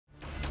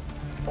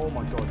Oh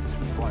my god, this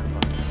was right in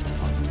front of me.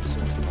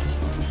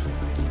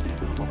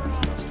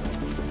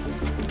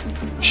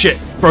 Shit!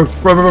 Bro!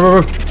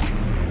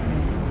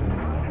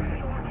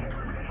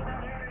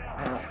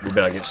 We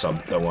better get some.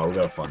 Don't worry, we're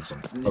gonna find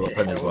some. I've got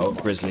plenty as well.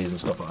 Grizzlies and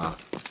stuff like that.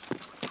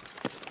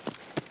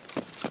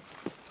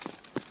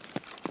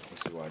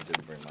 This is why I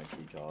didn't bring my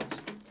key cards.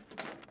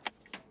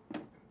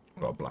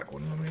 I've got a black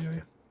one on me, do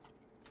you?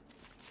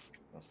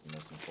 That's the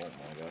most important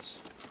one, I guess.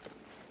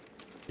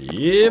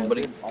 Yeah,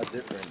 buddy. I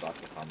did bring back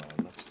the hammer.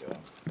 Let's go.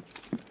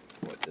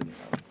 What didn't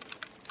I?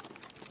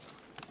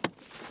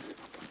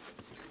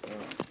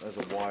 There's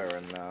a wire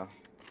in there.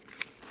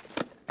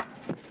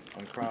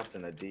 I'm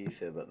crafting a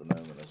defib at the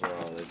moment as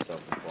well. They sell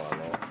for quite a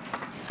lot.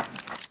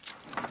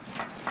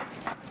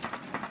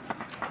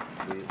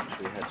 Should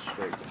we head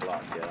straight to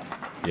black, yeah?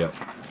 Yep.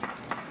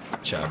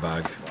 Chatter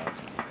bag.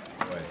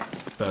 Wait.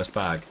 First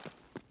bag.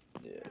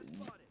 Yeah.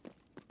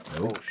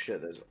 Nope. Oh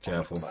shit, there's...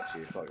 Careful. I'll come back to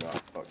you. Fuck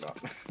that.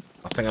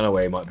 I think I know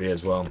where he might be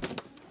as well.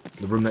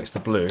 The room next to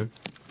blue.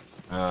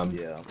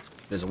 Yeah.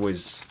 There's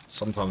always,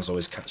 sometimes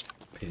always catch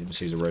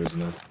PMCs or rows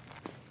in there.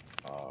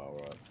 Oh,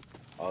 right.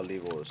 I'll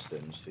leave all the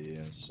stims for you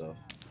and stuff.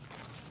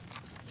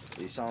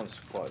 He sounds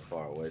quite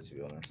far away, to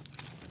be honest.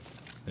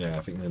 Yeah,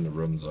 I think they're in the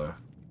rooms though.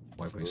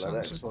 Why would he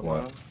sound so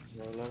quiet?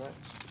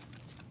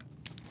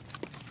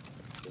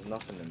 There's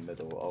nothing in the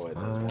middle. Oh wait,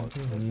 there's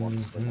one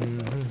stim on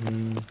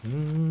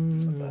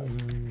there.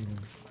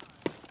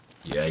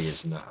 Yeah, he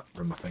is in that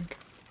room, I think.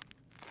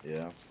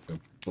 Yeah. Go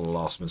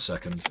blast him a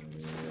second.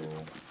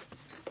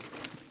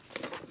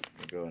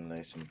 We'll go and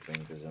lay some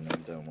fingers in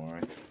him, don't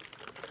worry.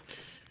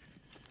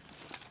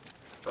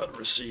 Better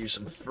receive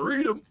some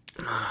freedom.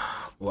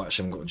 Well,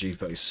 actually, I've got a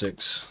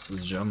G36. This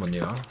is German,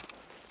 yeah.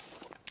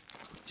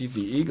 TV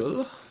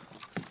Eagle.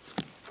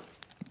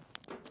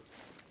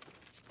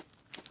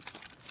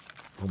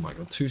 Oh my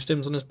god, 2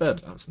 stims on his bed.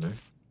 That's new.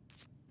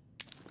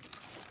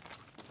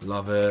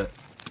 Love it.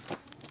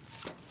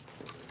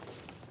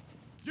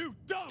 You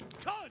dumb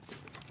cunt!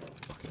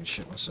 Fucking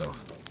shit myself.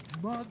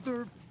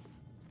 Mother.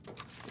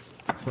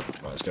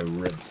 Right, let's go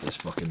rinse this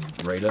fucking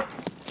raider.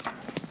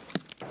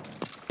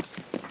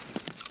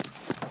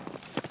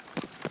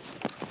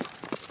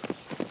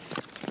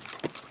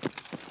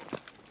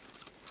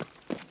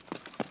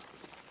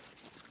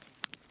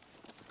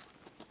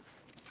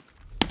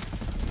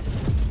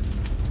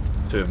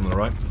 Two of them on the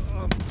right.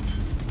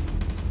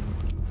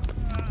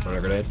 Throw a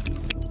grenade.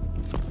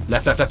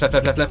 Left.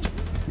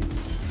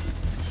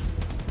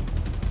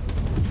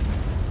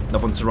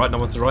 Another one to the right,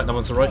 another one to the right, another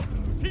one to the right.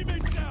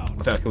 Teammates down. I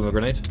think I killed him with a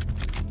grenade.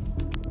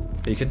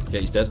 Beacon, yeah,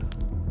 he's dead.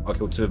 I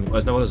killed 2 of them.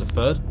 There's no one, there's a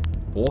third.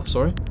 4,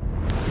 sorry.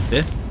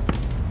 5th.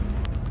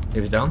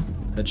 He was down.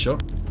 Headshot.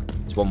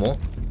 There's one more.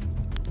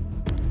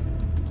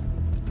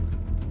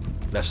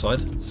 Left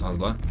side, sounds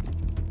like.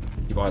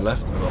 Keep eye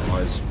left. I've got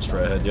eyes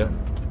straight ahead, yeah.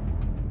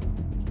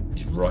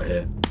 He's right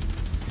here.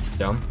 He's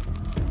down.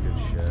 Good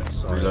shit.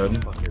 Sorry,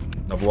 Reloading.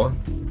 Another one.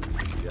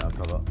 Yeah, I'll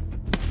cover.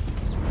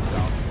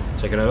 Down.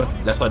 Taking over.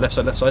 Left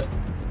side.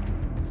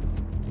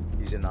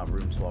 He's in that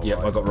room 12. Yep,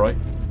 right? I got right.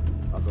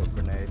 I've got a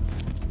grenade.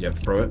 Yep,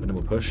 throw it and then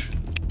we'll push.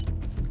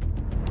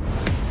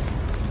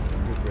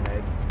 Good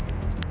grenade.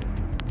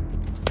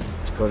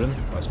 Let's put in.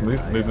 Let's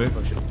move.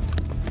 Push him.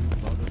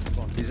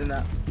 He's in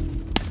that.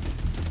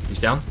 He's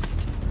down.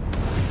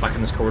 Back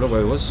in this corridor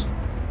where he was.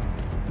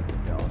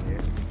 Yeah, on you.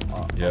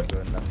 Yep. I'm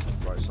going left,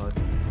 right side.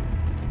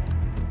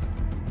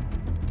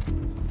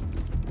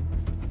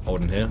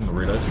 Holding here. I'm gonna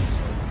reload.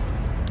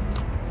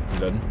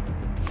 Reloading.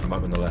 I'm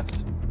up on the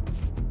left.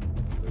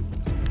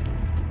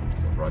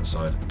 Right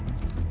side.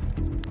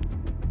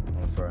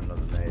 I'll throw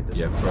another nade.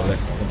 Yeah, throw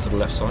one to the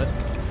left side.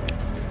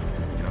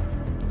 Yeah.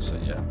 So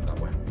yeah, that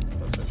way.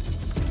 Perfect.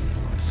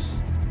 Nice.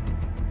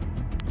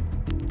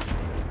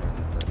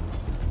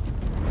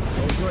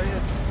 Oh, he's right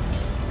here.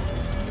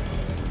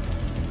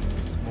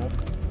 More.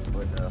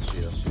 Wait, no, that's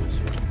you.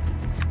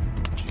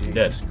 He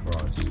dead?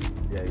 Christ.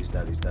 Yeah, he's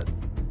dead.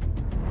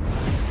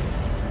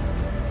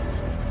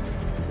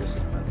 This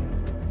is mental.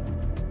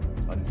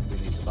 We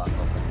need to back off. I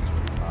need to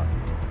bring back.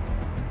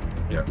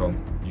 Yeah, go on.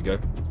 You go.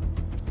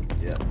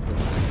 Yeah,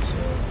 push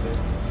it.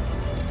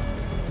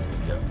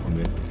 Yeah, I'm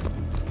in.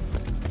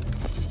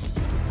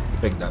 I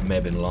think that may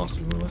have been the last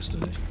of the rest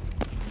of it.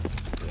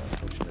 Yeah,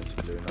 pushing it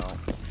to blue now.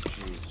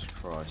 Jesus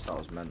Christ, that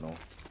was mental.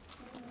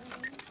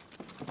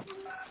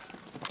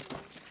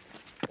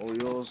 All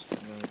yours. I'm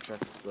gonna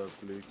check if the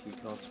blue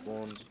keycard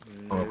spawns.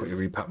 Oh, I've got your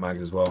repack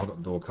mags as well. I've got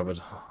the door covered.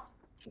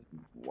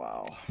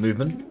 Wow.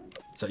 Movement?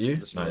 Is that you?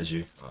 This No, one. it's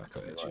you. Oh, I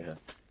got it. It's Right you. here.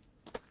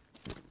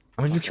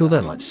 How many did you kill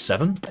then? Like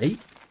 7? 8?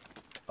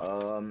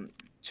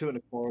 2 in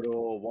the corridor,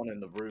 1 in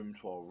the room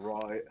to our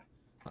right.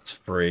 That's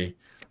 3.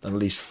 Then at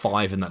least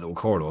 5 in that little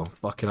corridor.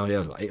 Fucking hell, yeah,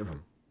 there's like 8 of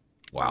them.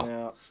 Wow.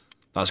 Yeah.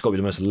 That's got to be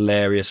the most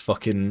hilarious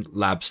fucking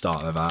lab start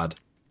I've ever had.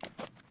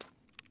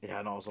 Yeah,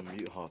 and I was on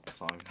mute half the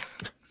time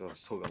because I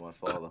was talking to my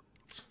father.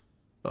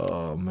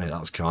 Oh, mate, that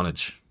was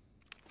carnage.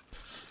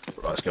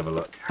 Right, let's go have a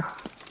look.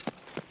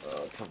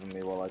 Cover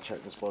me while I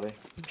check this body.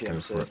 Go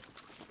PMC. for it.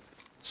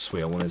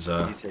 Sweet, I want his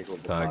You take all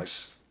the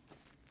bags.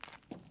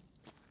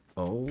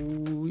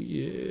 Oh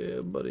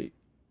yeah, buddy.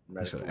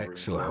 He's got Medical an room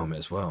exfil clear. helmet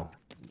as well.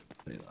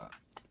 Look at that.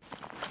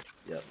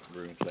 Yep,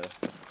 room clear.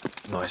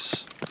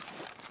 Nice.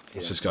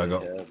 What's this PMC guy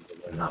got? here,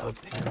 Another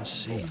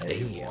PMC.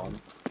 Damn.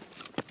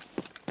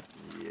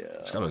 Yeah.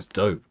 This guy looks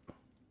dope.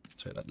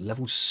 So that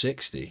level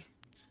 60.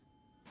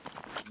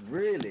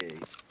 Really?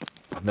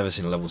 I've never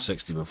seen a level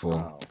 60 before.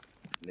 Wow.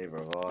 Neither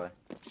have I.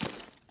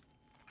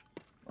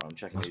 I'm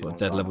checking That's these what a ones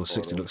dead down level the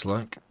 60 corridor. looks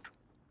like.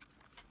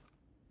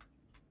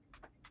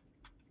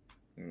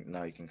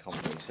 Now you can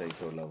confidently say you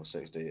killed level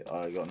 60.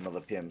 I got another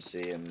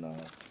PMC and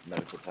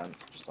medical tent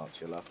just up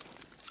to your left.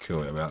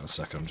 Cool, it'll be out in a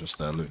second. I'm just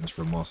looting this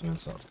room whilst I'm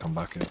start to come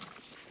back in.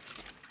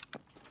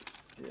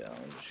 Yeah,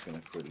 I'm just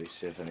gonna quickly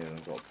see if any of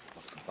them got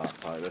a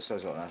backpack. This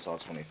guy's got an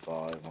SR25.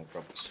 I'll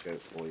grab the scope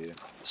for you.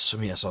 So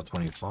many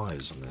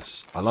SR25s on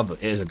this. I love it.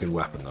 It is a good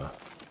weapon though.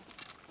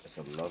 It's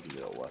a lovely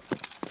little weapon.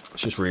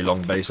 It's just really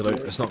long base.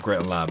 It's not great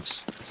on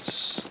labs.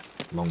 It's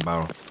long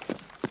barrel.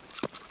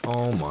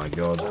 Oh my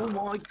god. Oh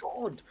my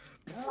god,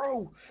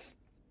 bro!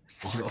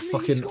 Has he got a He's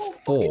fucking got a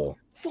 4?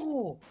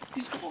 4.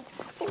 He's got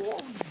 4.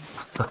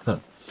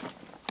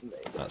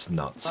 Mate, That's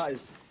nuts. that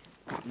is,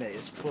 mate,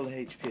 it's full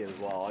HP as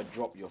well. I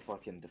drop your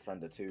fucking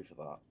Defender 2 for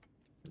that.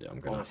 Yeah, I'm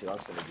gonna. Honestly,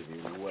 that's gonna give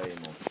you way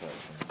more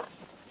protection.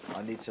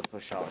 I need to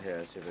push out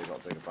here, see if they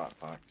got a bigger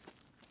backpack.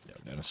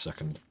 Yeah, in a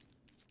second.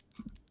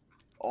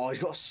 Oh, he's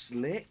got a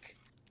slick.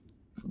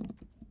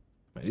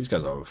 Mate, these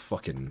guys are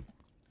fucking.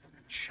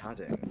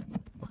 Chadding.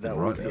 Fucking They're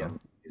right all there.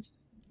 PMCs.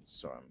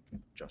 Sorry,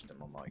 I'm adjusting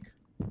my mic.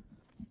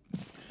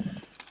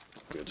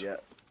 Good. Yeah.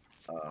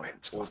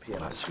 It's All got-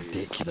 That's PMCs.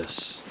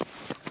 ridiculous.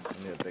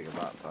 I need a bigger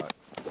backpack.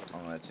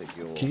 I'm gonna take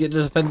your. Can you get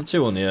the Defender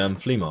 2 on the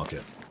flea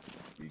market?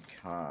 You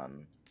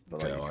can, but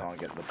Okay, like, you alright. can't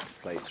get the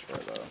plates for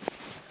it though.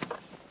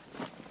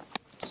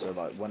 So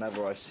like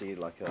whenever I see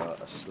like a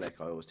slick,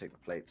 I always take the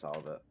plates out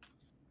of it.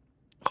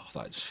 Oh,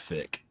 that's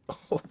thick.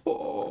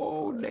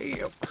 Oh,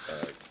 damn.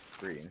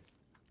 Green.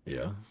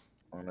 Yeah.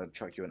 I'm gonna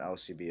chuck you an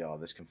LCBR.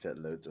 This can fit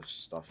loads of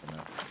stuff in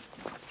it.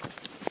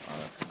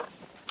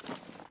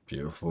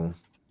 Beautiful.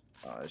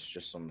 It's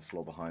just on the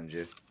floor behind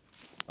you.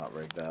 That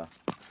rig there.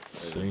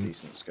 There's a Seen.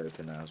 decent scope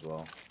in there as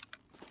well.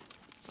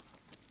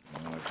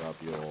 I'm gonna grab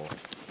your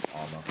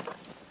armor.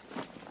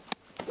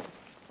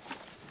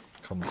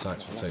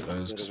 Contacts, we'll take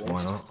those, because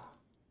why not?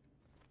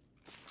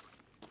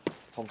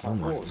 Contact Oh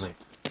my wars. god.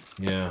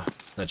 Yeah,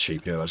 they're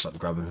cheap, yeah, I just like to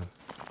grab them.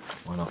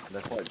 Why not?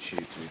 They're quite cheap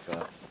to be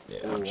fair. Yeah,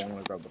 Oh, I'm I'm just-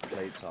 gonna grab the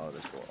plates out of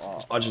this one.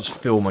 Oh, I just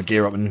fill my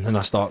gear up and then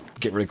I start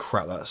getting rid of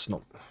crap that's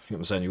not, you know what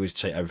I'm saying, you always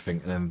take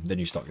everything and then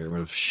you start getting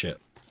rid of shit.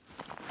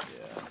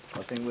 yeah.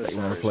 I think we're That you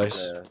wanna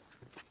replace?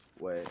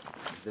 Wait,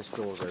 this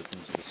door's open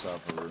to the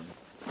server room.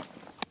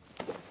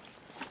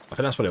 I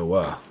think that's what it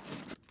were.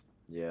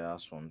 Yeah,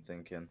 that's what I'm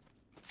thinking.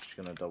 Just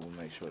gonna double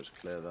make sure it's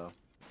clear though.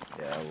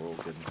 Yeah, we're all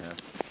good in here.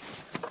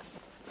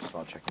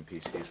 Start checking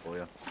PCs for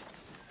you.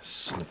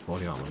 Slip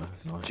body armor,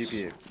 nice.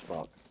 GPU,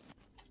 fuck.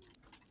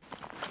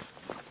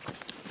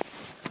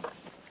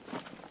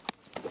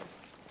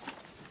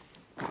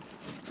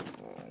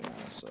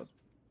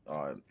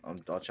 Alright,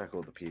 I'll check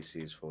all the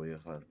PCs for you.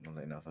 I'll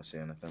let you know if I see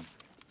anything.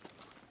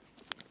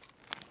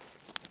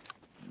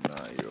 No,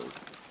 you're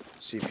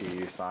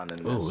CPU fan in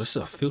this. Oh, this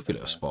is a filthy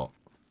little spot.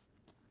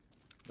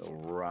 Little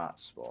rat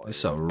spot. This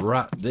is a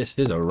rat, this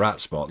is a rat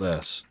spot,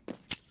 this.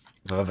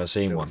 If I've ever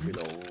seen one. Filthy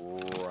little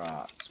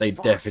rat. They've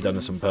definitely done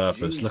this on Fucking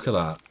purpose, Jesus. look at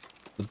that.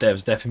 The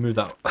devs definitely moved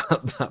that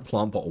that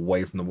plant pot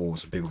away from the wall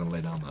so people can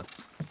lay down there.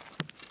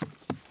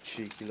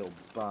 Cheeky little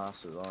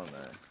bastards, aren't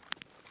they?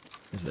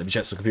 Have you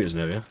checked the computers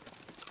now, yeah?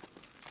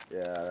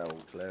 Yeah, they're all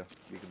clear.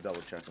 You can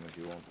double check them if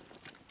you want.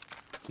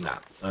 Nah.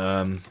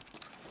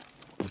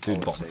 We'll do the I'll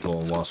bottom take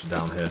floor whilst we're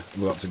down here.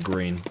 We'll go up to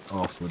green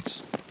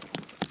afterwards.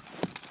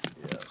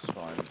 Yeah, it's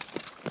fine.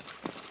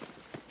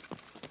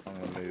 I'm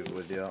gonna move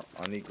with you.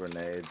 I need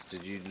grenades.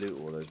 Did you loot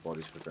all those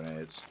bodies for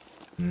grenades?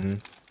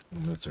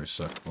 Military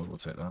circle, we'll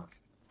take that.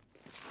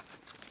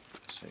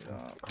 See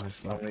that. I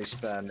How many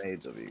spare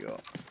nades have you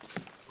got?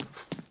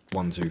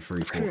 1, 2,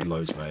 3, 4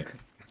 loads, mate.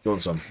 You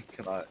want some?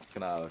 Can I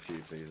have a few,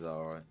 please?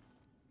 Alright.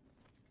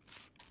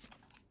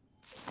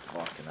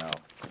 Fucking hell.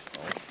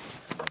 Oh,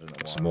 I don't know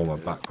why Some more in I my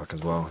did it. backpack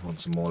as well. Want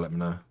some more, let me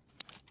know.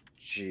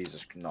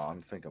 Jesus, no, I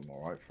think I'm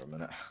alright for a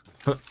minute.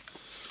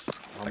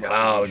 I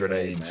got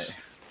grenades.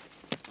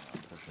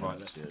 Right,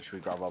 should we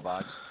grab our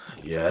bags?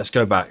 Yeah, let's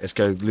go back. Let's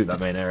go loot that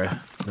main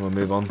area. Then we'll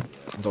move on.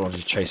 I don't want to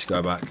just chase the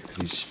guy back.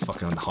 He's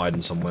fucking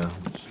hiding somewhere.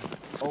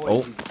 Oh, wait,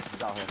 Oh.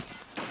 He's out here.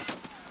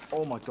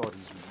 Oh my god,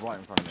 he's right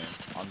in front of me.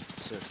 I'm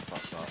seriously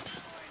fucked up.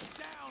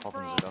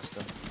 Poppins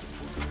Augusta.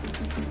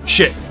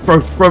 Shit! Bro!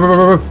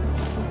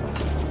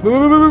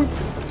 Move!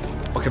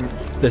 Fucking,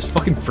 there's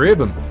fucking 3 of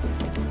them.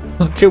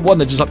 I killed one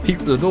that just like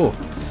peeked through the door.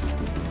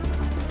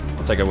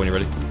 I'll take over when you're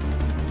ready.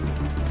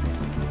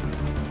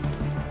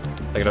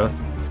 Take it over.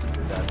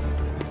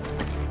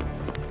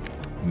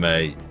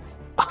 Mate.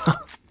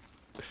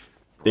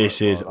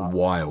 This is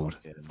wild.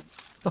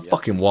 The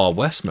fucking Wild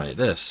West, mate,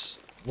 this.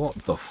 What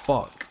the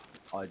fuck?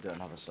 I don't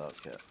have a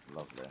circuit.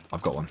 Lovely.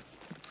 I've got one.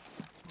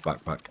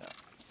 Backpack.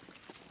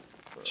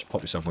 Just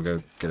pop yourself, I'll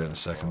go get it in a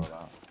second.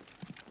 Alright.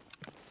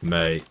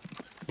 Mate.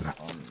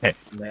 Hey,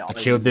 Mate, I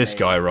killed this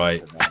guy,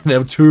 right? And there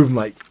were two of them,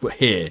 like,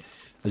 here,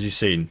 as you've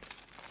seen.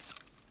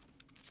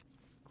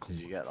 Did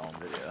you get that on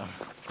video?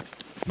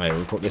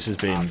 Mate, this has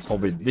been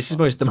probably... This is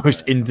the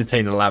most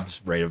entertaining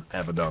labs raid I've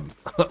ever done.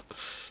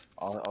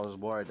 I was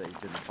worried that you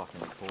didn't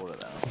fucking record it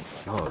there.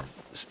 God,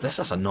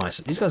 that's a nice...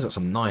 These guys got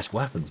some nice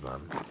weapons,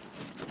 man.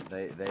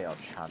 They are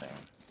chatting.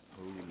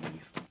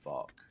 Holy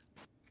fuck.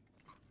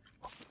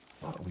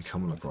 What are we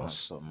coming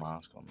across? Put a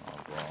mask on now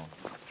as well.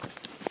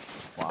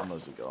 What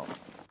ammo's he got?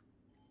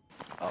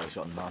 Oh, he's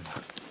got none.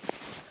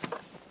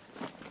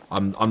 I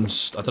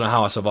don't know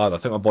how I survived. I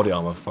think my body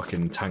armor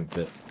fucking tanked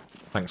it.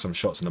 Tanked some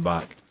shots in the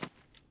back.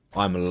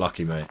 I'm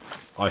lucky, mate.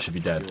 I should be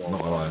dead,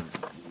 not gonna lie.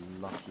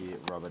 Lucky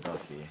rubber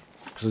ducky.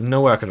 Because there's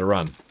nowhere I could have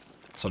run.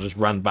 So I just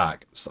ran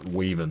back, started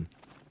weaving.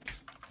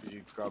 Did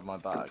you grab my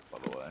bag, by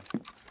the way?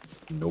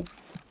 Nope.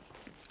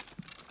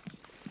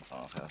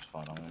 Oh, okay, that's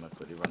fine. I'm gonna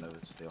quickly run over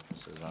to the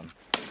offices then.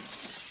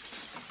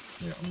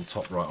 Yeah, on the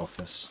top right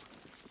office.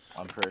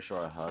 I'm pretty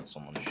sure I heard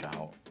someone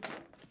shout.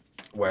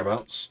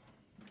 Whereabouts?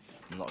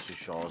 I'm not too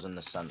sure. I was in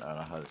the centre and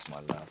I heard it to my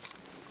left.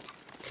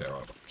 Okay,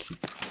 right.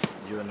 Keep...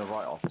 You in the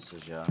right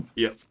offices, yeah?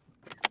 Yep.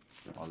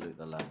 I'll loot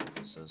the left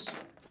offices.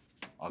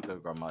 I'll go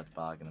grab my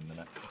bag in a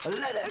minute.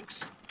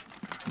 Athletics!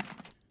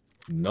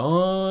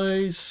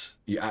 Nice!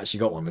 You actually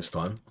got one this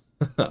time.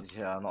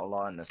 Yeah, I'm not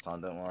lying this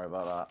time. Don't worry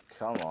about that.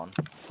 Come on.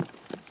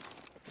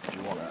 Do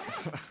you want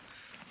it?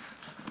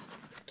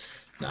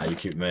 Nah, you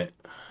keep it, mate.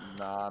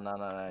 Nah.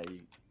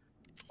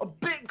 A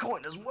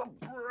Bitcoin as well,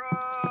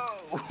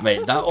 bro!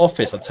 Mate, that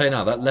office, I'll tell you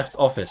now, that left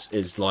office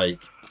is like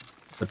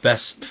the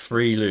best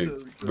free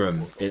loot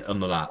room on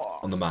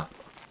the map.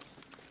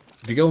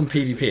 If you go on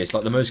PvP, it's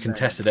like the most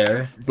contested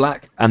area.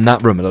 Black and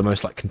that room are the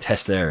most like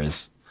contested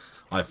areas,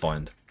 I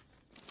find.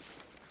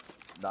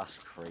 That's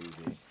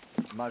crazy.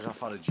 Imagine I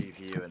find a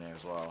GPU in here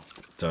as well.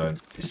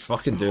 Don't. It's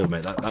fucking doable,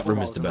 mate. That room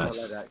is the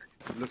best.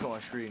 Look at my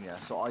screen, yeah.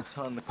 So I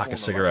turned the corner Pack of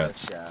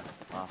cigarettes. Like this,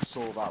 yeah. And I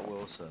saw that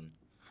Wilson.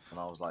 And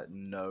I was like,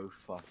 no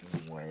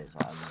fucking way is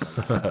that.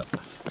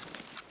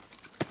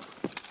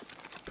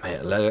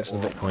 Mate, Ledex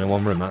and Bitcoin in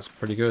one room, that's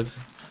pretty good.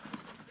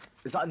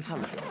 Is that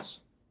intelligence?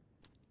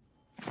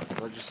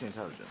 Did I just see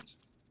intelligence?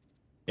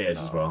 It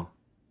is as well.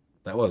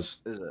 That was.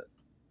 Is it?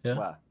 Yeah.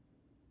 Where?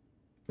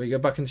 Will you go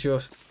back into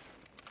your...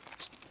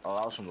 Oh,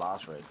 that was from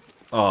last raid.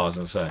 Oh, I was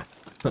going to say.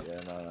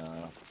 Yeah,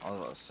 no. I was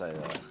about to say,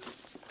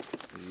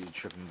 you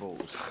tripping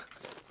balls.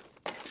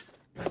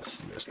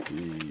 Let's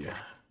USD.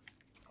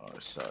 Oh,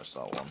 search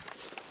that one.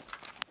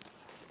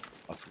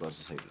 I forgot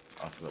to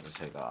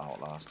take that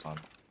out last time.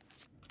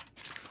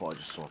 Before I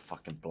just saw a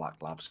fucking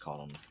black labs card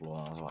on the floor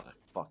and I was about to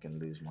fucking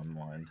lose my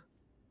mind.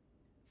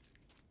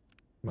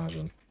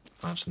 Imagine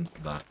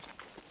that.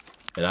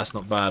 Yeah, that's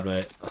not bad,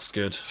 mate. That's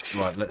good.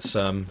 Right, let's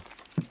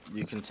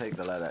You can take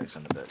the LEDX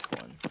and the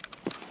Bitcoin.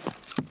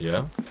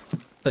 Yeah.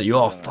 But you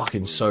are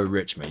fucking so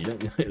rich, mate. You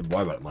don't need to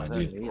worry about it, man.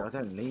 I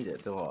don't need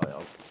it, do I?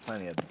 I've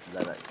plenty of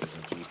LEDXs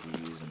and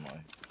GPUs in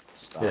my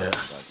stuff. Yeah,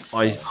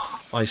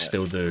 I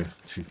still do.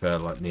 To be fair,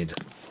 like need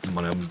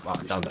money.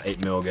 I'm down to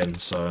 8 mil again,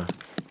 so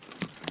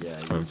yeah.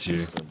 over to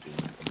you. Still do need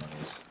the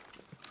monies.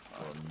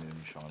 Or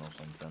moonshine or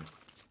something.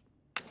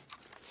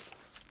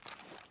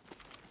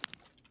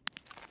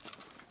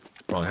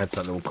 Right, head to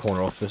that little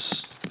corner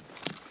office.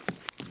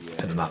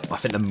 Yeah. The map. I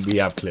think we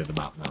have cleared the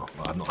map now.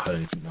 I've not heard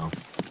anything now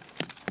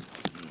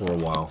for a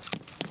while.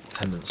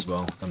 10 minutes as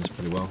well. Done this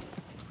pretty well.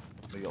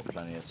 We got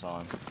plenty of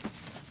time.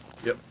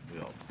 Yep. We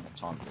got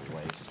time to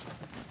waste.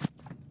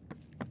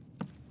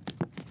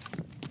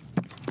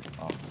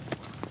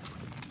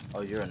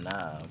 Oh, you're in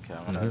there. Okay,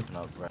 I'm gonna open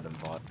up red and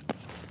white.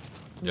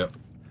 Yep.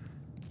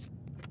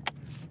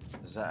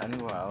 Is there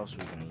anywhere else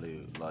we can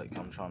loot? Like,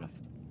 I'm trying to...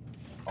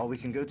 Oh, we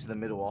can go to the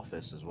middle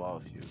office as well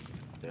if you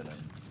feeling.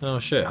 Oh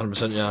shit,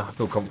 100%. Yeah, I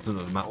feel confident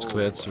that the map's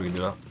cleared, so we can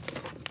do that.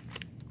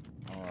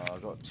 I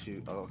got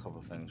a couple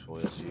of things for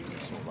you, so you can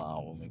sort that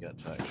out when we get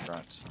to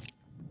extract.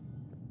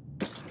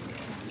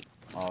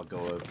 I'll go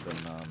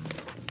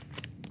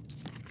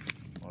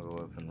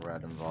open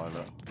red and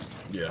violet.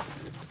 Yeah.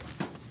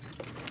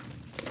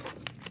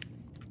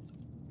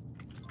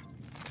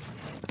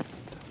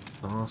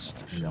 Fast,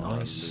 Actually, I want to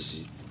nice.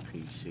 loot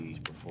these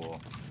PCs before.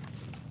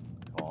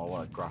 Oh, I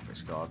want a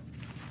graphics card.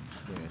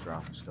 Give me a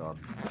graphics card.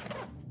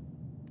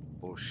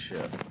 Oh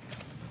shit.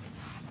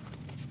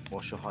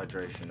 What's your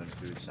hydration and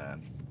food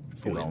saying?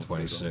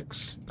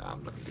 1426. Nah,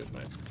 I'm looking good,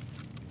 mate.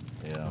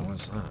 Yeah.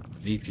 What's that?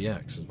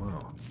 VPX as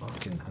well.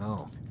 Fucking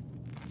hell.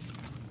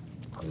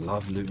 I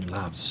love looting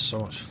labs. It's so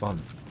much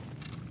fun.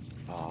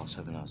 Oh, I was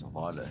hoping there was a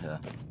violet here.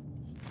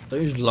 I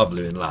don't usually love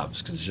looting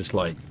labs because it's just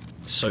like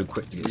so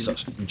quick to get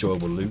such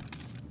enjoyable loot.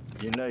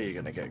 You know you're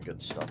gonna get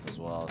good stuff as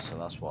well, so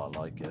that's why I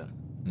like it.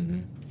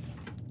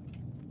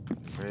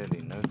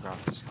 Really, no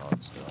graphics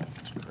card still.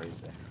 It's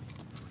crazy.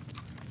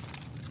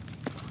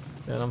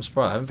 Yeah, and I'm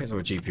surprised. I haven't picked up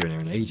a GPU in here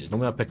in ages.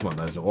 Normally I pick them up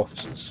in those little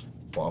offices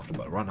quite often,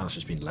 but right now it's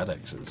just been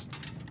LEDXs.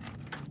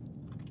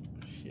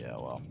 Yeah,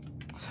 well.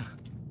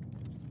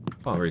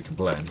 Can't really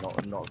complain.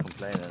 Not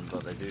complaining,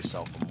 but they do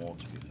sell for more,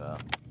 to be fair.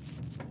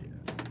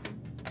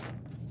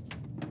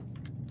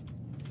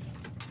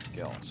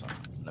 Get on, son.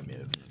 Let me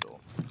open the door.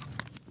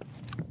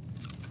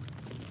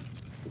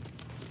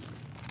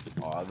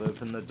 Alright, I've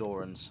opened the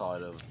door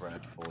inside of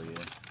Red for you.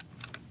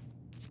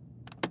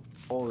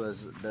 Oh,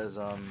 there's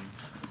a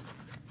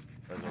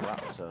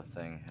raptor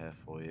thing here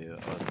for you.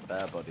 There's a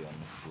bear body on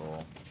the floor.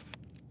 Do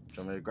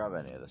you want me to grab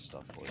any of this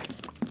stuff for you?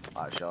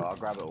 Actually, I'll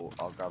grab it all.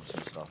 I'll grab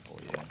some stuff for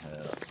you in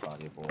here that's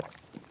valuable.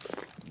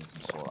 You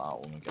can sort that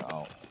out when we get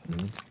out.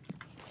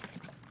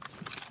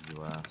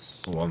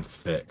 US. Oh, I'm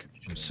thick.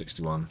 I'm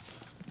 61.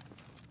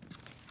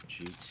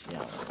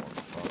 GTM.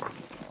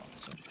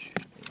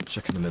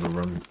 Checking the middle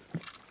room.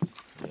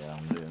 Yeah,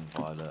 I'm looting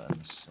Violet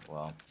and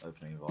well,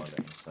 opening Violet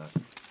in a sec.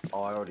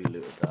 Oh, I already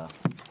looted there.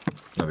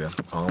 There we are.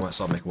 Oh, I might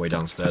start making my way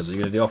downstairs. Are you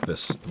going to the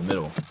office? In the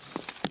middle?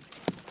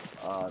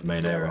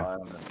 Main area.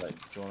 Do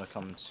you want to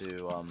come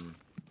to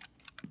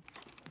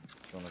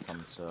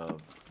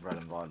Red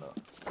and Violet?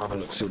 I'll have a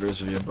look, see what there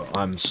is with you, but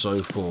I'm so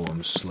full,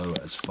 I'm slow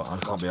as fuck. I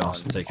can't be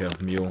asked to take a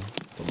mule.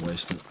 Don't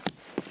waste it.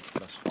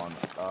 That's fine.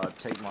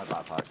 Take my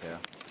backpack here.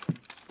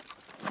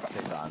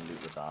 Take that and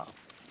loot with that.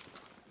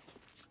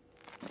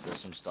 There's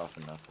some stuff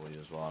in there for you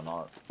as well. And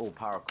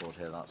paracord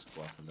here, that's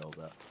worth a little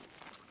bit.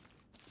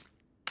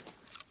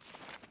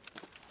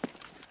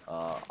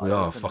 We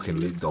are fucking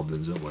loot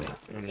goblins, aren't we?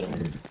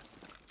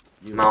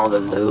 All the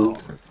loot.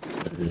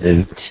 The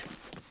loot.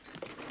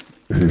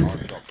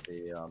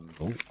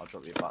 I'll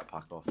drop your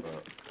backpack off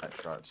at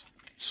extract.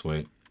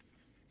 Sweet.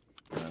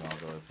 And then I'll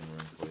go open the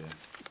room for you.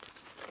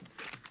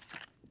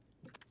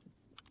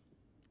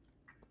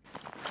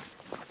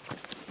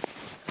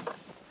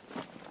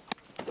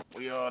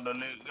 We are the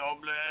loot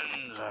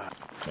goblins!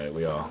 Mate,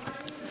 we are.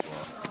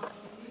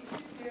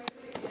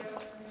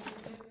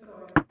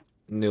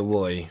 No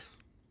way.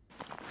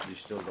 You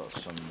still got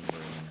some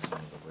room in some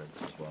of the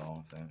ribs as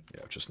well, I think.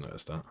 Yeah, I've just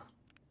noticed that.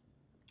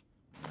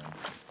 Yeah.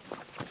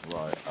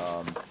 Right,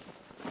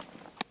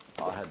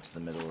 I'll head to the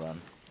middle then.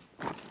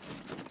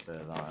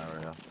 Clear that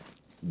area.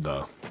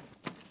 Duh.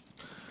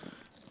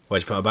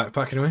 Where'd you put my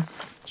backpack anyway?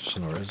 Just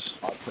in ours.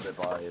 I'll put it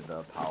by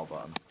the power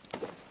button.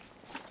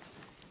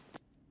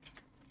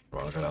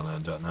 Right, I'll go down there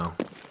and do it now.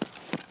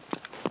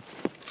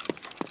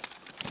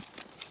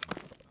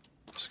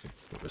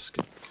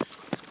 Risky.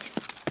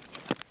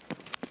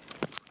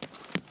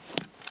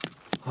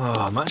 Oh,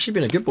 I'm actually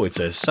being a good boy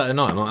today. It's Saturday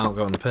night, I'm not out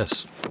going the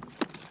piss.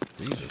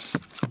 Jesus.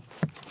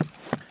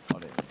 I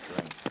didn't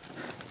drink.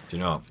 Do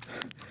you know?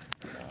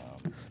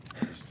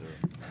 Just a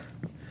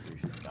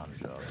brief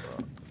ganja,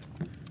 but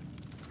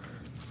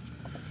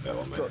Yeah,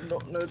 well, mate.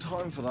 got no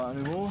time for that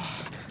anymore,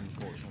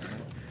 unfortunately.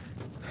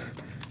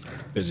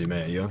 Busy,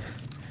 mate, are you?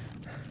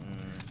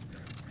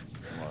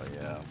 Well,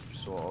 yeah,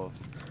 sort of.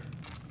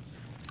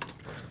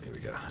 Here we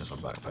go. Here's my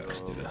backpack.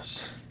 Let's do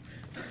this.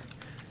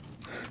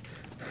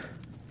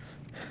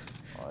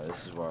 Alright,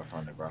 this is where I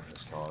find the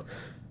graphics card.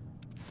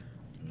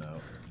 No.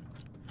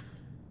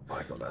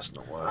 My God, that's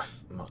not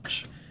worth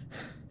much.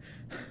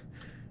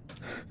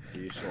 Are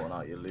you sorting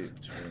out your loot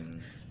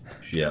between?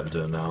 Yeah, I'm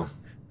doing it now.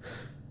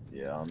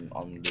 Yeah, I'm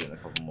looting a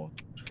couple more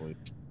things for you.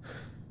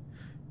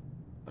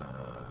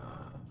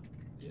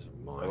 These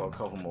are I got a mine.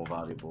 couple more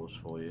valuables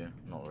for you.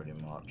 Not really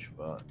much,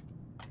 but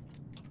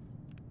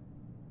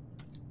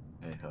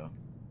hey ho.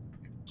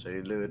 So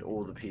you looted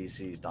all the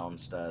PCs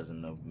downstairs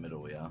in the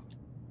middle, yeah?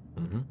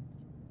 Mhm.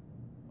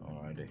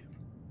 Alrighty.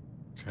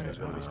 Okay. There's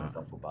gonna be some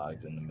duffel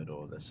bags in the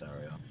middle of this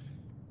area.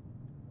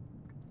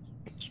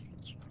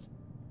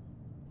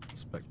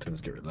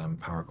 Spectres get rid of them.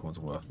 Paracords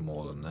worth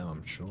more than them,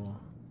 I'm sure.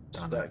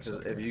 Spectres,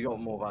 if you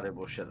got more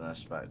valuable shit than a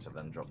Spectre,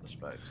 then drop the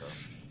Spectre.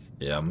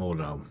 Yeah, I'm more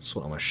than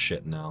sorting out my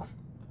shit now.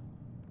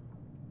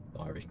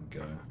 Diary can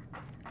go.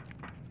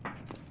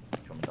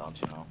 Coming down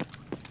to you now.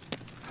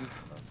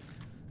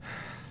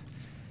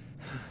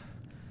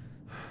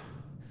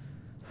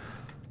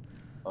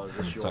 Oh, is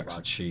this your Contacts are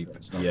bag? cheap.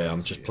 It's not Yeah, yours,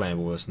 I'm just yeah.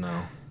 playing with this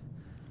now.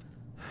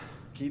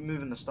 Keep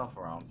moving the stuff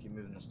around. Keep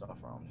moving the stuff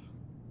around.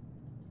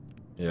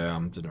 Yeah,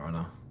 I'm doing it right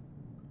now.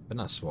 But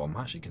that's what I'm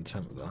actually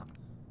content with that.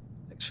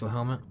 Exfil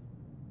helmet.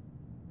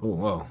 Oh,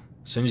 well.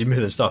 As soon as you move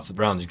the stuff, the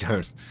brown just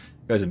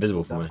goes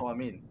invisible for me. That's what I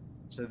mean.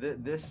 So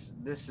this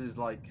is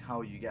like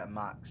how you get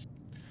max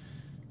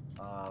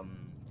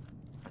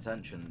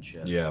attention and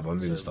shit. Yeah, by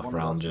moving So stuff one of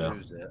us around, yeah.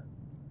 moves it.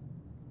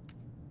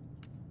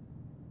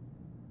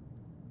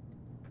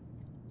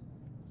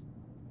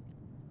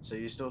 So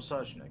you're still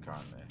searching it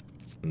currently?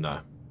 No.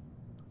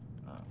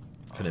 Oh.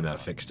 I think they might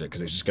have fixed it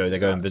because they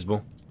go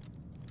invisible.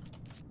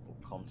 Or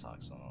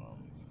contacts on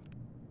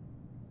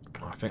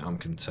I think I'm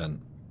content.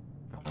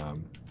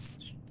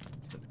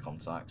 to the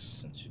contacts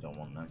since you don't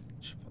want them.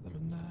 Just put them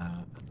in there.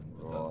 And then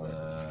put that Right.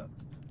 there.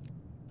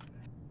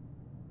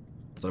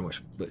 I don't know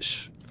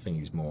which thing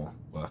is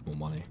worth more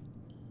money.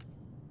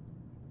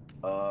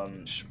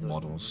 Which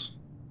models.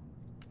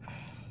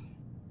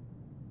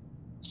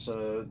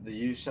 So the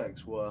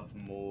USEC's worth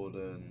more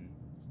than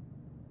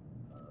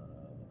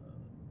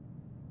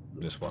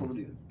This one.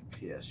 probably the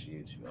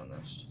PSU, to be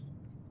honest.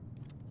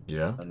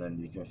 Yeah. And then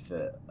you can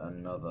fit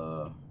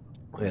another.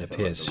 Oh, yeah, the fit,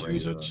 like, PS regular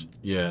usage.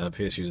 Yeah, the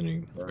PS using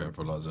you Yeah. going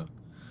for laser.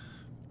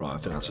 Right, I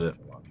think one. that's it.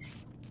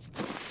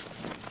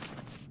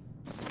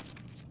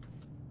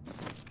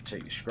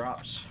 Take your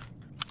scraps.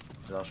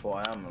 That's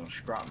what I am. I'm a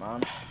scrap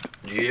man.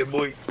 Yeah,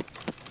 boy.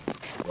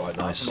 Right, That's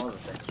nice. some other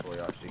things for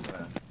you actually. Come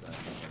here.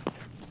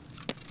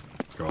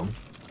 Go on.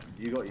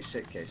 You got your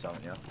sick case,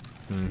 haven't you?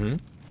 Mm-hmm.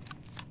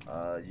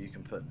 You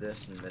can put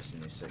this and this in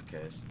your sick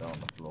case. They're on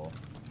the floor.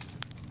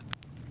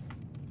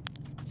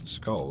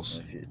 Skulls.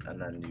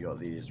 And then you got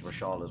these.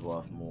 Rashala's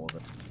worth more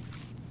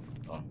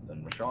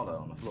than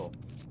Rashala on the floor.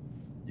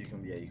 You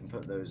can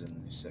put those in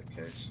your sick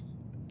case.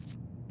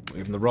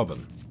 Even the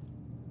Robin.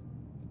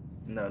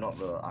 No, not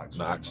the axle.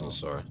 The Axel,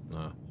 sorry.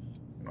 No.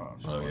 No,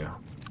 Oh, yeah.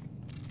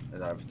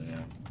 It's everything,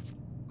 yeah.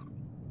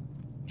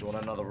 Do you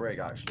want another rig,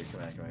 actually?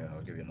 Come here,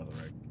 I'll give you another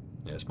rig.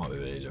 Yeah, this might be a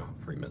bit easier.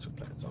 3 minutes of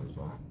playing time as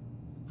well.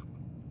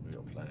 We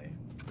got plenty.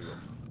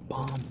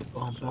 Bomb.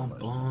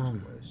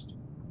 To waste.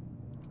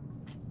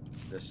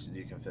 This,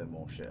 you can fit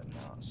more shit in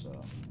that, so...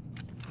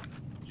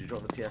 Did you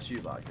drop the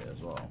PSU back here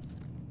as well?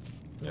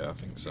 Yeah, I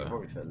think You so. can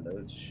probably fit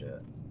loads of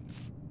shit.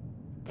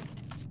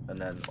 And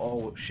then,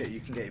 oh shit, you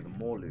can get even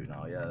more loot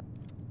now, yeah.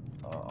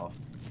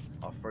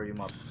 I'll throw you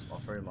my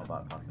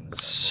backpack in the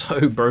It's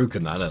so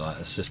broken that, like,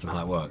 the system, how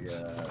that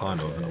works. Yeah,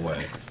 Kind of, in a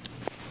way.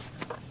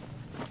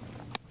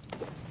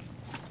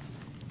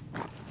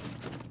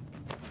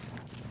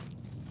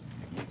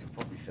 You could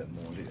probably fit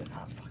more loot in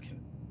that fucking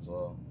as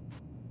well.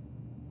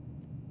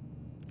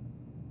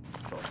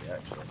 Drop the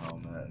extra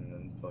helmet and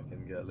then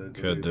fucking get loads of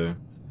Could loot. do.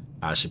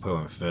 Actually, probably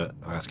won't fit.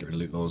 I have to get rid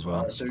of loot law as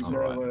well. So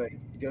Alright.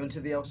 wait. Go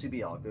into the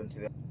LCB. I'll go into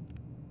the.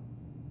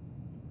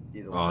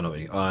 Either Oh, I know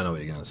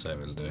what you're gonna say.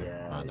 We'll do.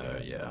 Yeah, I know.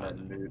 Yeah.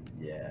 And then move,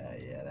 yeah,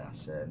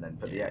 that's it. And then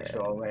put the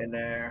extra helmet in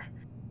there.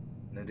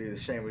 And then do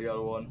the same with the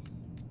other one.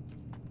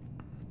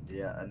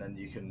 Yeah, and then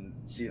you can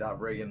see that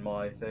rig in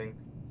my thing.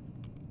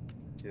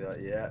 See that?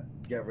 Yeah.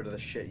 Get rid of the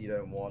shit you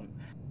don't want.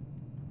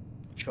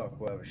 Chuck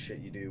whatever shit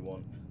you do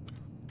want.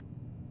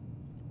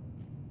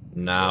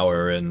 Now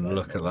we're in.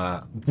 Look at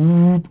that.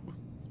 Whoop.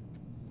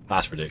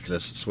 That's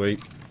ridiculous.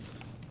 Sweet.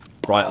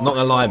 Right, I'm not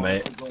gonna lie,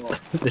 mate.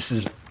 This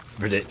is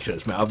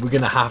ridiculous, mate. We're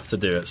gonna have to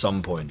do it at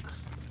some point.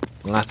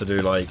 I'm gonna have to do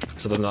like,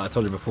 so then I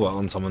told you before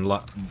on time on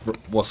like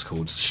what's it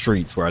called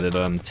Streets, where I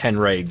did 10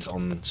 raids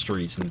on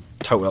Streets and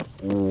totaled up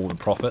all the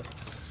profit.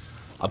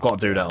 I've got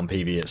to do that on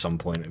PV at some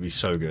point. It'd be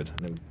so good,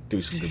 and it'll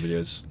do some good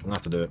videos. I'm gonna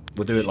have to do it.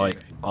 We'll do it like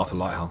after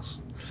Lighthouse.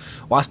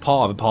 Well, that's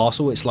part of a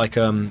parcel. It's like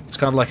it's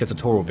kind of like a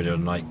tutorial video,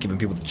 and like giving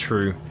people the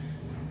true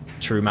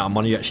amount of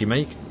money you actually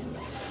make.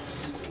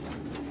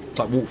 It's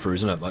like walkthroughs,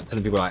 isn't it? Like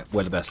telling people like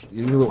where the best,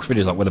 you watch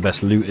videos like where the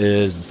best loot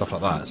is and stuff like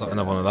that. It's like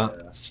another one of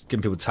that. It's just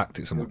giving people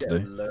tactics and what to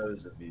do.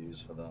 Loads of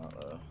views for that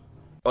though.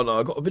 Oh no,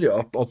 I got a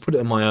video. I'll put it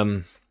in my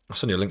I'll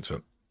send you a link to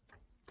it.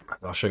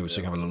 I'll show you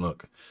so you can have a little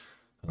look.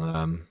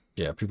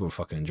 Yeah, people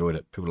fucking enjoyed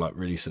it. People like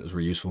really said it was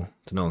really useful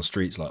to know on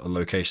Streets like the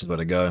locations where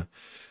to go.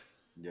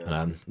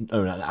 Yeah. And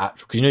because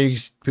you know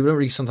people don't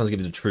really sometimes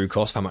give you the true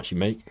cost of how much you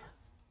make,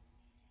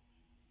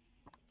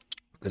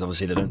 because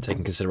obviously they don't take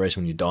in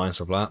consideration when you die and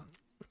stuff like that.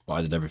 But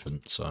I did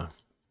everything, so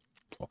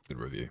good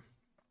review.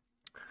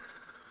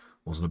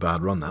 Wasn't a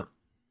bad run that.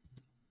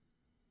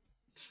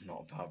 It's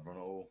not a bad run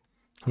at all.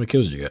 How many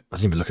kills did you get? I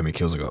didn't even look how many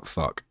kills I got.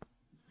 Fuck.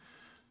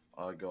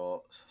 I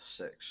got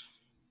 6.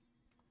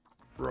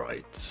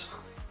 Right.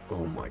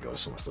 Oh my god,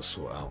 so much to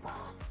sort out.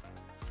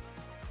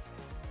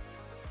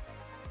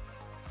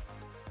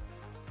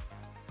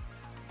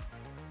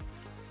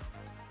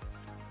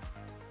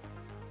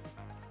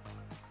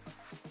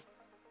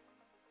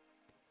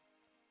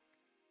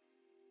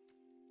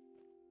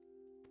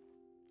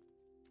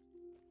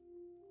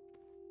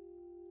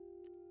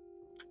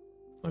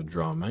 No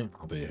drama, mate.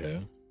 I'll be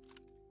here.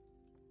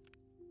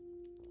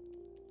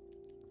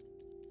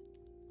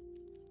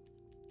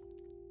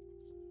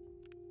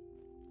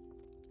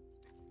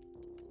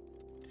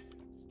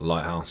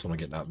 Lighthouse, when I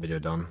get that video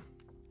done.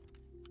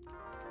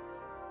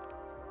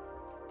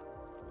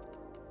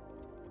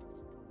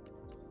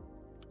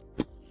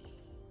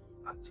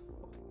 That's a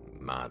fucking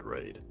mad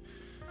raid.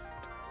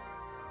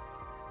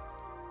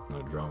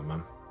 No drama,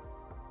 man.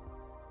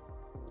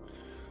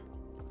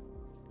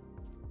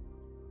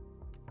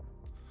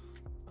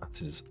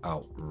 That is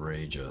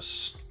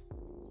outrageous.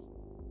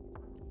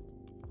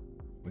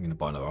 We're gonna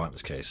buy another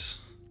items case.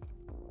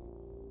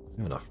 We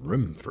have enough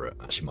room for it.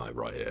 Actually, might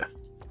right here.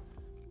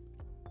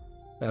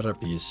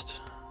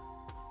 Therapist.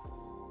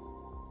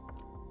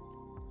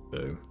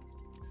 Boom.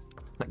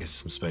 That gives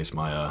some space.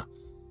 My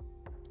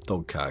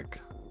dog tag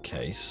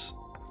case.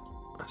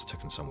 That's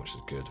taken some, which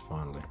is good.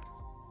 Finally.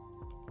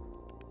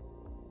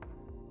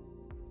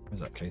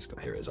 Where's that case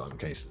got? Here it is. Item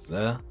case is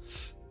there.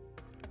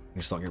 We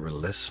can start getting rid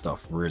of this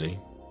stuff, really.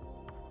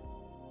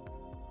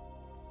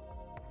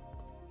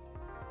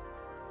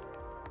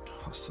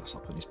 I'll start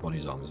putting these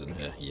bodies armors in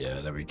here.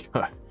 Yeah, there we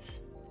go.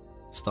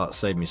 Start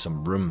saving me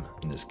some room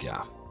in this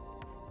gap.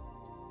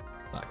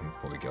 That can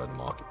probably go in the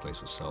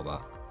marketplace. We'll sell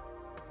that.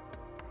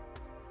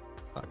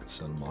 That can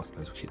sell in the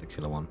marketplace. We'll keep the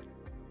killer one.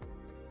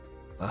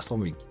 That's the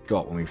one we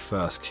got when we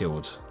first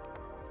killed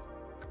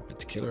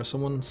the killer or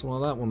someone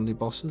like that, one of the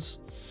bosses.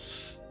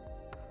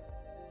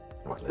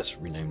 Right, let's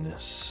rename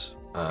this.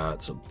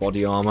 It's a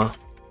body armor.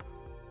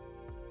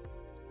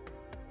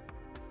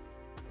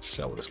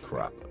 Sell this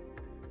crap.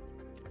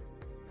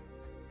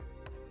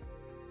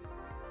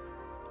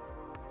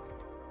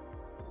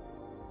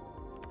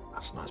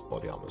 That's a nice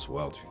body armor as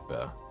well, to be fair.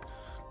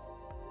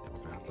 Yeah, we're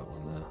gonna have that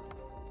one there.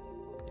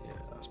 Yeah,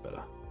 that's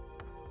better.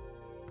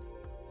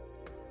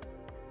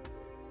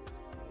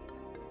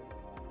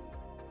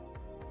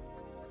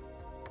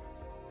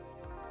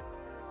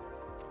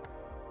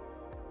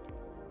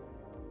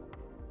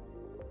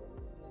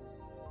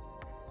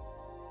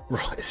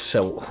 Right,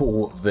 sell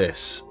all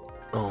this.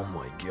 Oh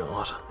my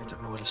god, I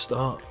don't know where to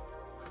start.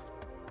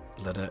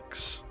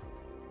 LEDX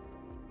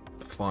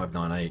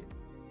 598.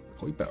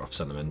 Probably better off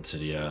sending them into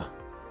the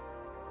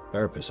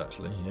therapist,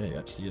 actually. Yeah, he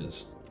actually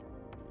is.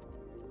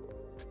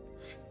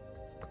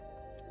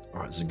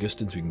 Alright,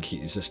 Zagustins, we can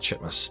keep these. Let's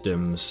check my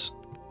stims.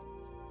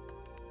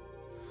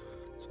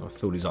 So I'll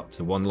fill these up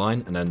to one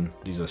line, and then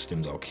these are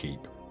stims I'll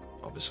keep,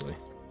 obviously.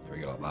 There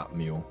we go, like that,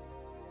 mule.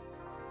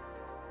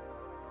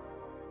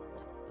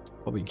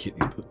 Probably keep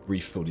these,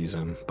 refill these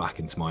back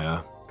into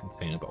my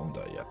container, but I won't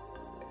do it yet.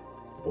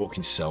 What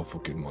can sell for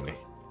good money?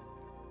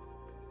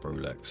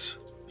 Rolex,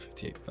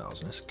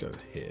 58,000. Let's go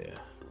here.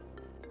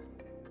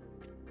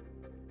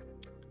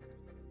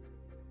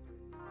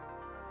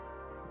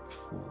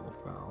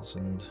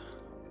 $4,000. So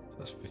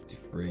that's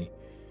 53.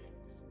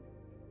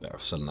 Better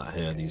off selling that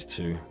here. These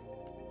two.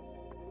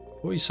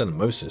 What are you selling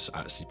most of this?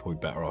 Actually, probably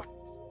better off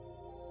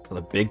for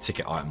the big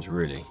ticket items,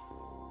 really.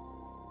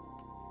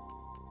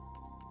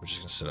 We're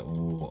just going to set it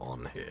all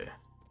on here.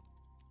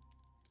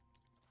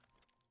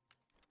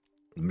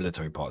 The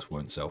military parts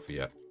won't sell for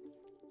yet.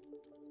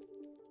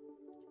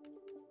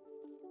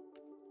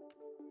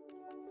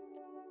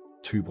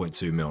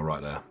 $2.2 mil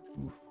right there.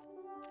 Oof.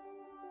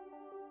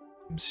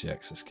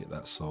 MCX, let's get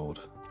that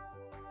sold.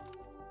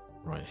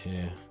 Right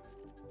here.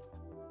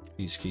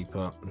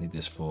 Peacekeeper, need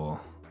this for...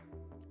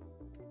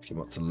 Get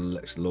up to the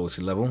next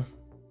loyalty level.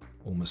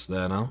 Almost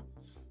there now.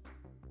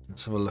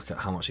 Let's have a look at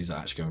how much these are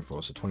actually going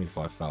for. So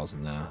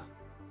 25,000 there.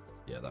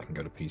 Yeah, that can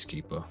go to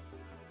Peacekeeper.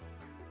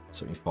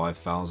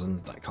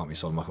 75,000. That can't be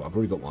sold. I've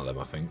already got one of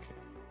them, I think.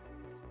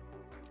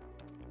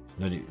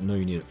 No,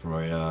 you need it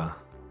for a.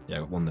 Yeah, I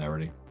got one there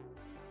already.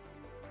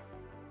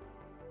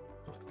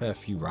 Got a fair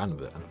few random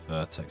with it, and a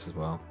Vertex as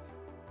well.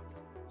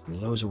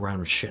 Loads of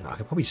random shit. I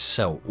could probably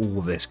sell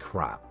all this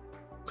crap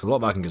because a lot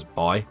of that I can just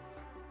buy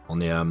on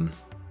the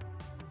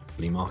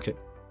flea market.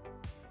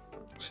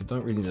 So you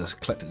don't really need to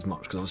collect it as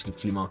much because obviously the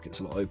flea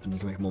market's a lot open. You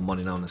can make more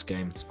money now in this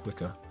game. It's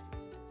quicker.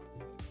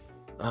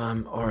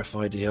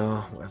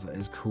 RFIDR, whatever that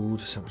is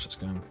called. See how much that's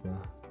going for.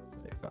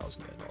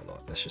 8,000. Yeah, not a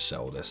lot. Let's just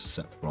sell this.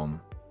 Except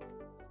from.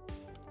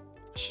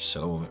 Let's just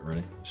sell all of it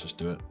really. Let's just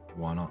do it.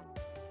 Why not?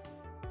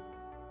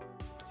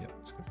 Yep,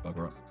 it's gonna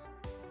bugger up.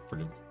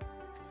 Brilliant.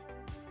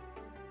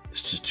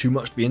 It's just too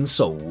much being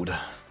sold.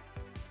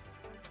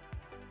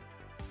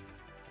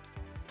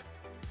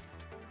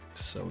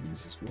 Sell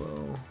these as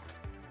well.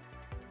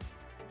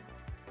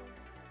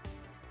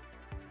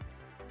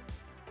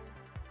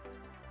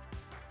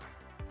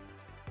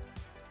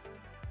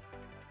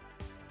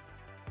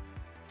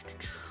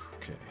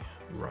 Okay,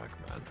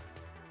 Ragman.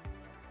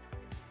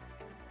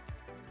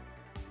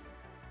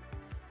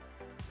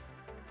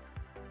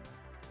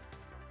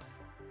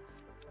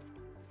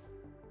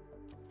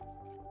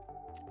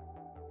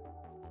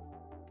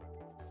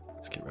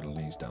 Let's get rid of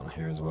these down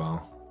here as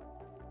well.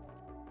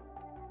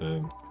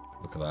 Boom.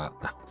 Look at that.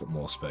 Now we've got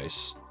more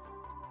space.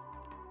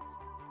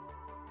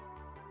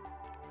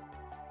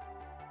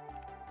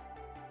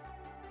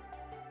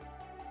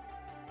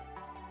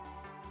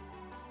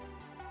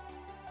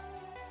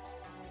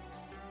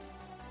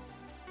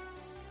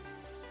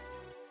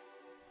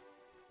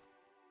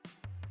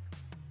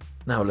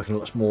 Now we're looking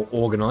much more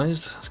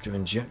organized. Let's go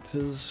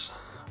injectors.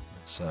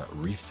 Let's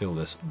refill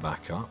this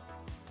back up.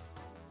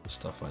 The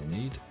stuff I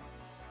need.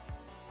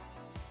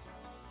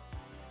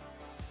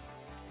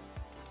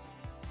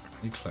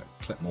 We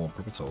collect more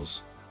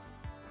Pripitols.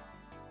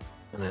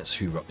 And let's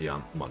hoover up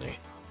the money.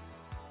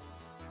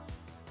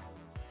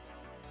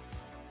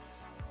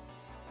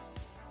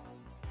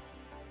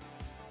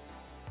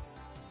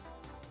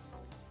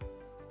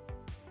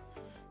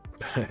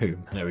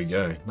 Boom, there we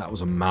go. That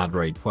was a mad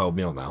raid, 12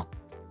 mil now.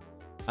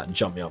 That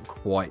jumped me up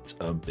quite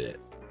a bit.